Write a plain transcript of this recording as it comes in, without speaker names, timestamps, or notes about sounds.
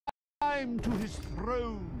Climb to his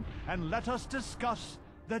throne and let us discuss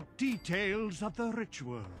the details of the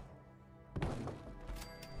ritual.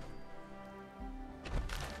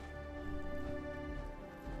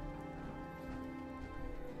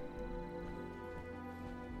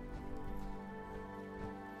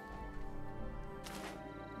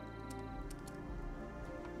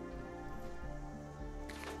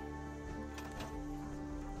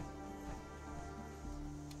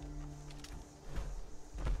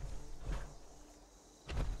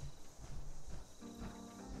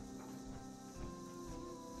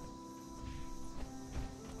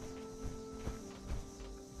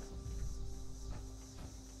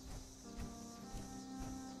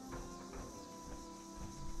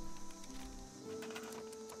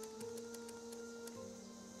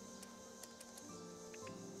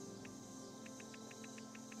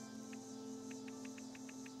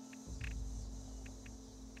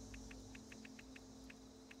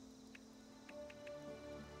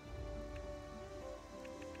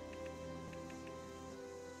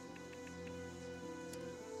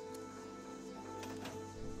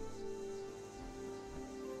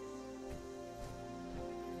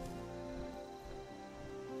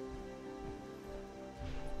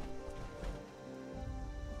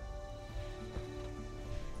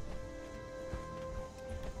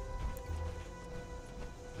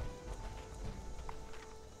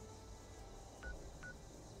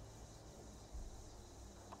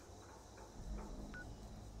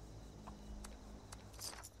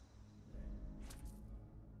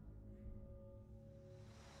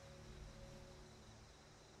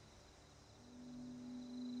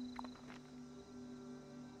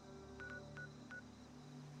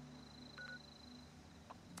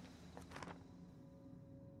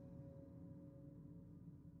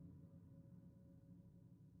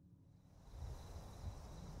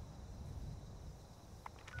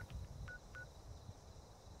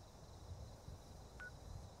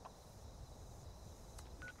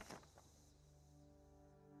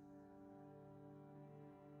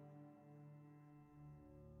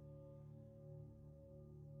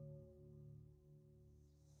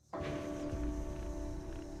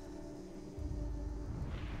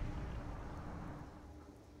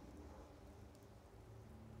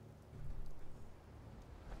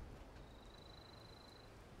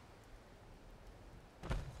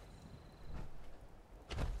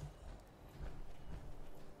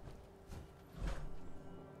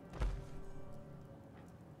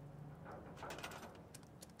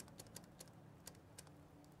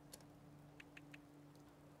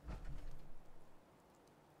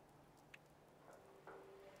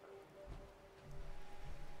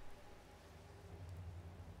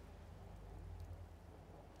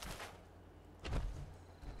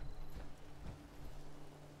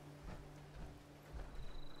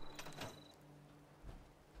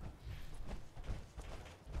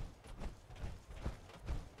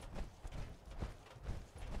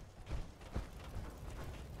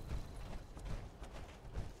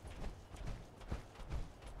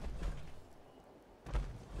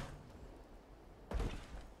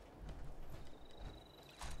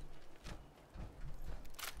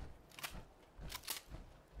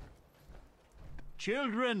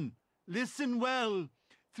 Children, listen well.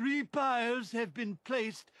 3 pyres have been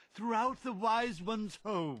placed throughout the Wise One's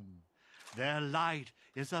home. Their light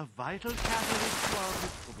is a vital catalyst to our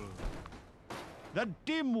ritual. The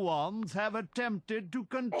dim ones have attempted to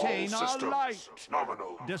contain our light.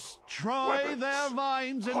 Nominal. Destroy Weapons. their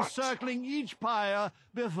vines Hot. encircling each pyre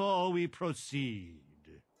before we proceed.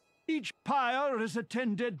 Each pyre is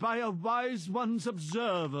attended by a Wise One's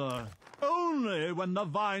observer. Only when the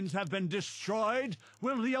vines have been destroyed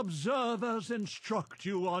will the observers instruct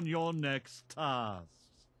you on your next task.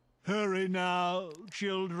 Hurry now,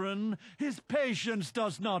 children. His patience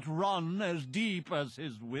does not run as deep as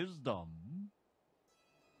his wisdom.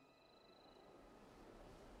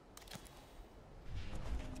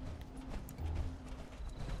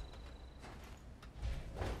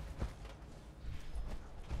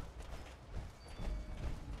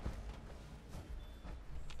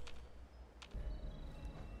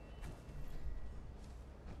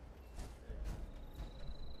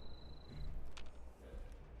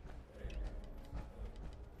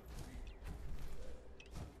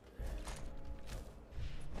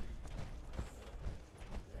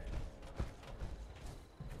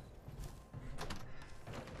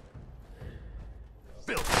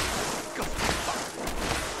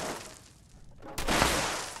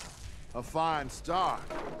 A fine start,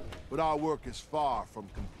 but our work is far from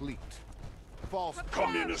complete. False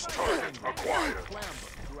Communist target acquired. clamber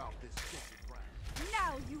throughout this sacred ground.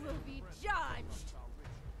 Now you will be judged!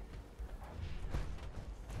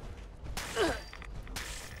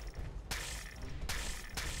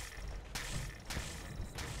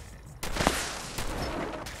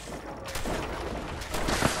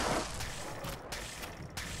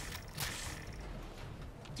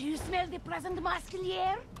 Do you smell the present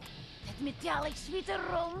musclier? That metallic sweet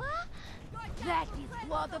aroma? That is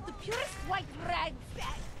blood of the purest white rag.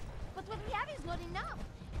 But what we have is not enough.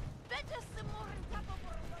 Better some more on top of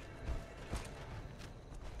our...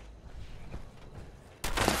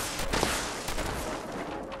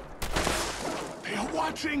 They are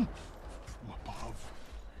watching! From above.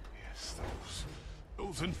 Yes,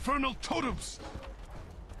 those infernal totems!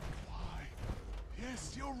 Why?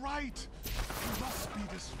 Yes, you're right. They must be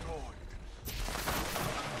destroyed.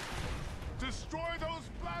 Destroy those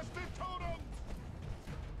blasted totems!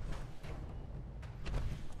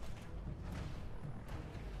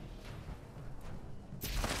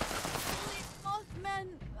 Holy Mothman,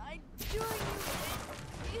 I adjure you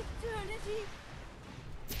in eternity.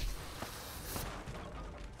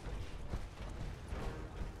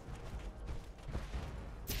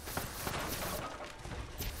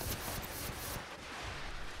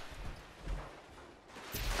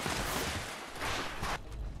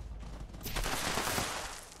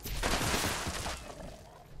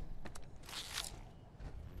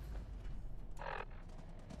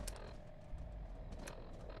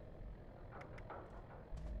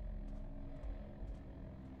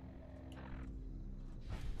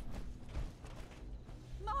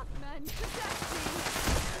 Mothman, protect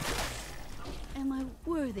me! Am I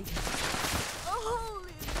worthy? Oh,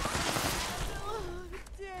 holy Mothman! Oh,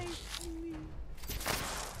 take me!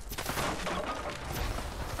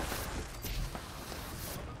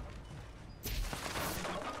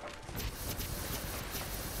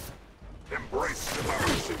 Embrace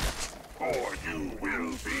democracy, or you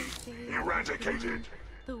will be eradicated.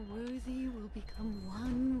 The worthy will become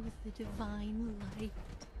one with the divine light.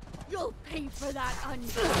 You'll pay for that,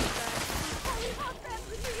 unjust. Holy Mothman,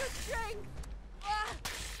 renew your strength! Ah!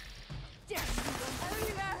 Damn you,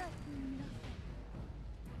 nothing.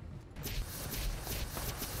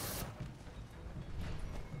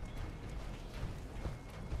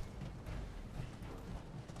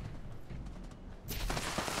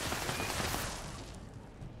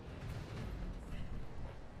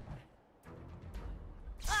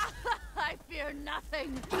 I fear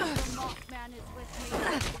nothing. The Mothman is with me.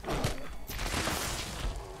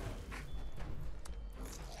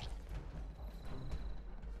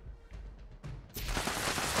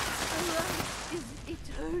 The light is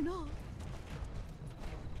eternal.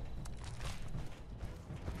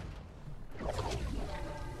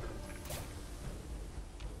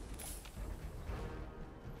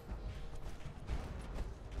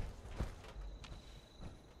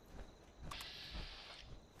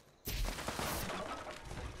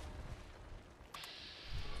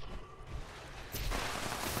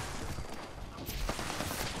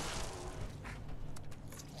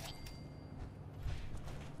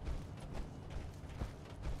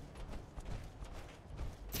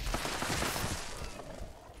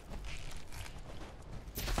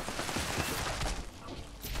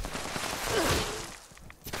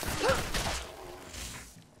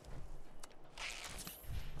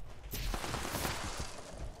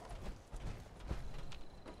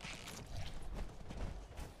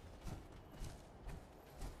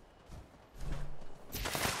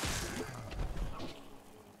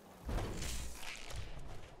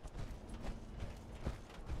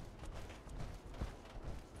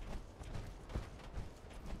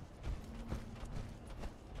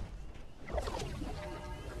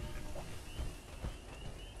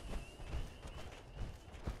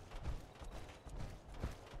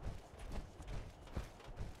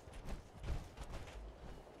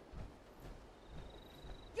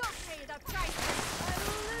 The price. I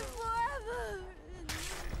will live forever.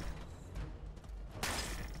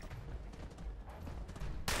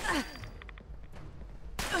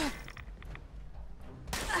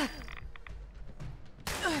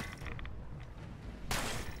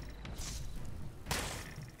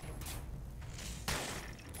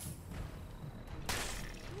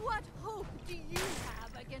 What hope do you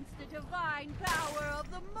have against the divine power of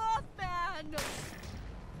the Mothman?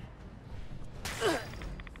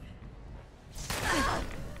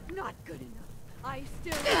 Not good enough. I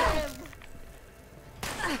still live.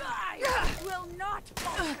 I will not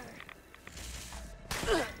falter.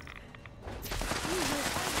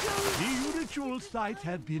 The ritual sites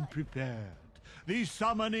have been prepared. The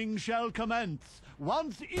summoning shall commence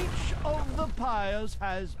once each of the pyres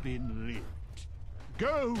has been lit.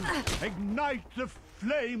 Go, ignite the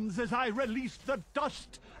flames as I release the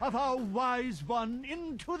dust of our wise one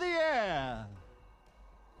into the air.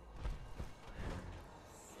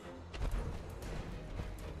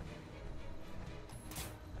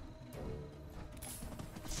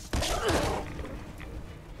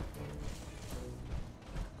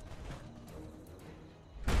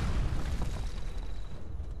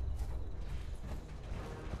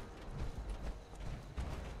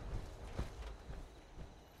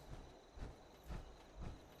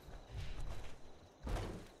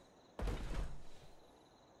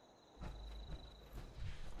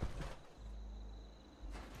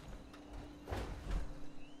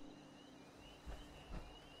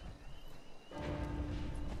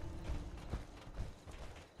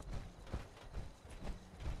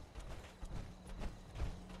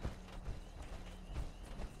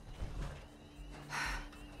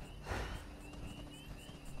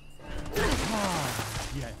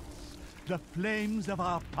 The flames of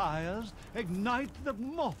our pyres ignite the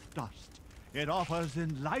moth dust. It offers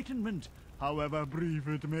enlightenment, however brief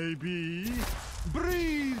it may be.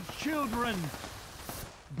 Breathe, children!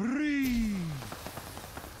 Breathe!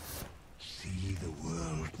 See the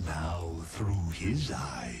world now through his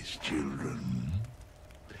eyes, children.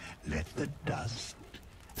 Let the dust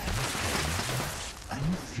and flames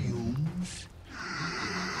and fumes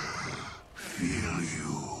fill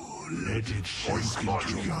you. Let it sink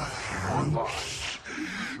into your throats.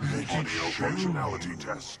 Let it Audio show functionality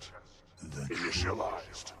test the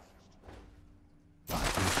initialized.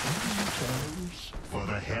 themselves, for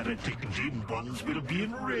the heretic dim ones will be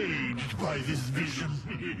enraged by this vision.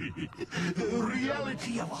 The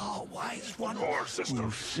reality of our wise one Core system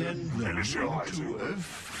will send them initializing. into a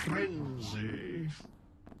frenzy.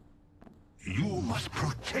 You must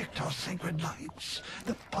protect our sacred lights,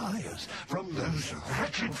 the pyres, from those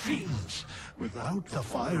wretched fiends. Without the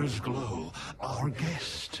fire's glow, our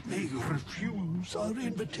guest may refuse our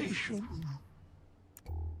invitation.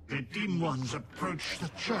 The dim ones approach the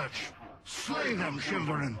church. Slay them,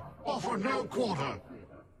 children. Offer no quarter.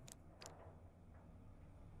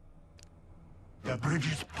 The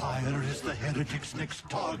bridge's pyre is the heretic's next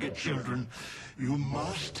target, children. You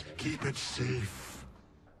must keep it safe.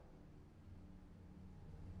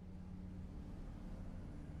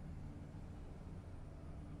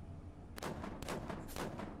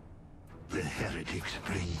 The heretics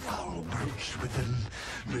bring foul brutes within.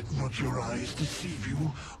 Let not your eyes deceive you.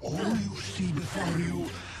 All you see before you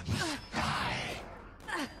must die.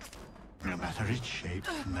 No matter its shape,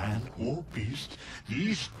 man or beast,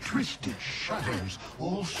 these twisted shadows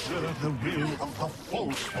all serve the will of the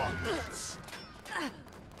false ones.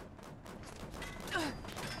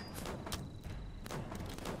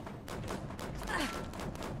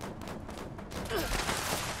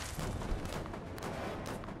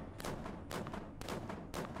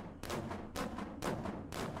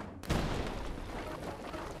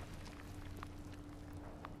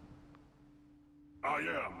 I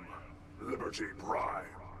am Liberty Prime.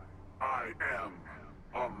 I am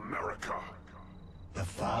America. The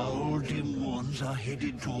foul dim ones are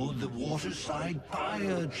headed toward the waterside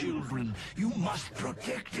pyre, children. You must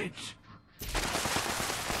protect it.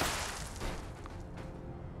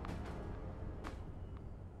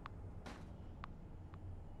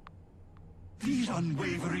 These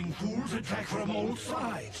unwavering fools attack from all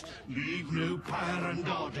sides. Leave no pyre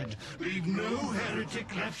unguarded. Leave no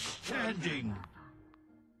heretic left standing.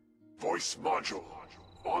 Voice module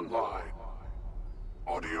online.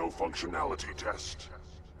 Audio functionality test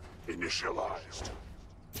initialized.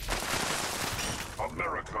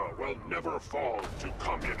 America will never fall to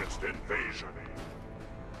communist invasion.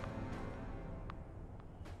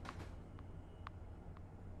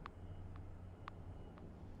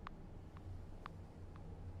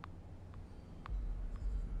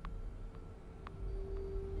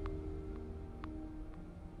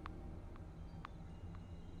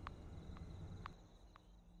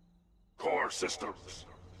 Core systems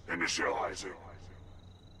initializing.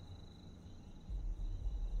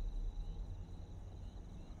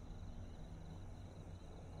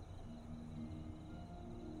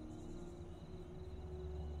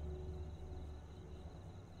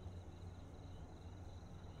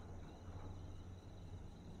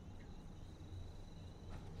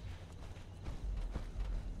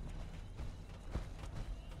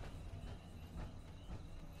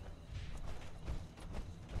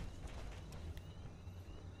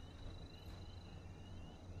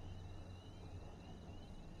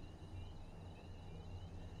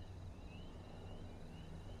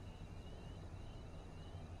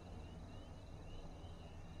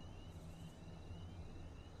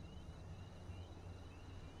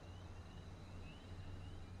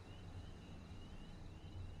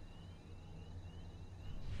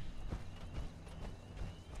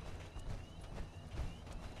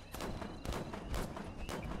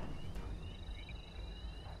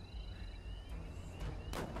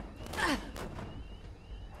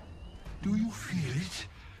 Do you feel it?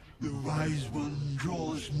 The Wise One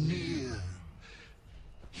draws near.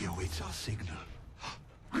 He awaits our signal.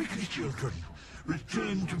 Quickly, children,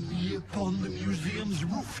 return to me upon the museum's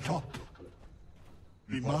rooftop.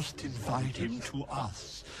 We must invite him to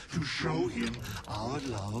us, to show him our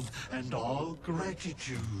love and our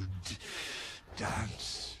gratitude.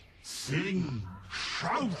 Dance, sing,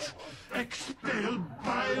 shout, expel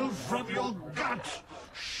bile from your gut,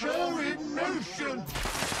 show emotion.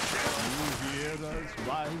 You hear us,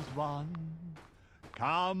 wise one?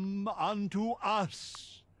 Come unto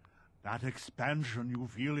us. That expansion you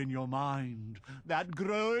feel in your mind, that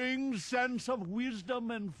growing sense of wisdom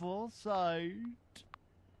and foresight.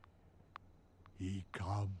 He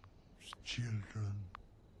comes, children.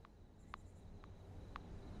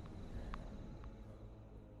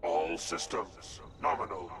 All systems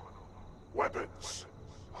nominal. Weapons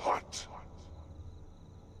hot.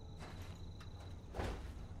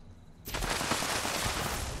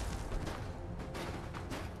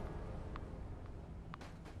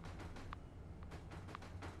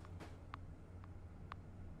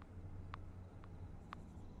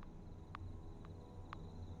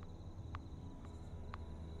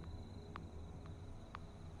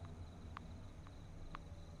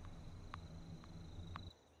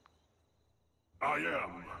 I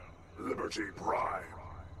am Liberty Prime.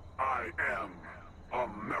 I am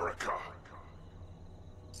America.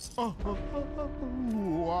 Oh,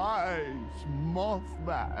 wise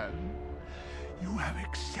Mothman, you have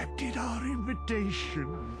accepted our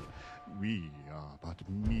invitation. We are but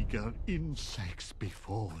meager insects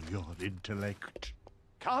before your intellect.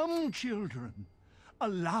 Come, children,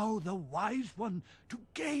 allow the Wise One to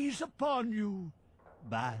gaze upon you.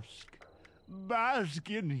 Bask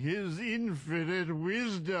in his infinite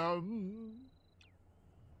wisdom.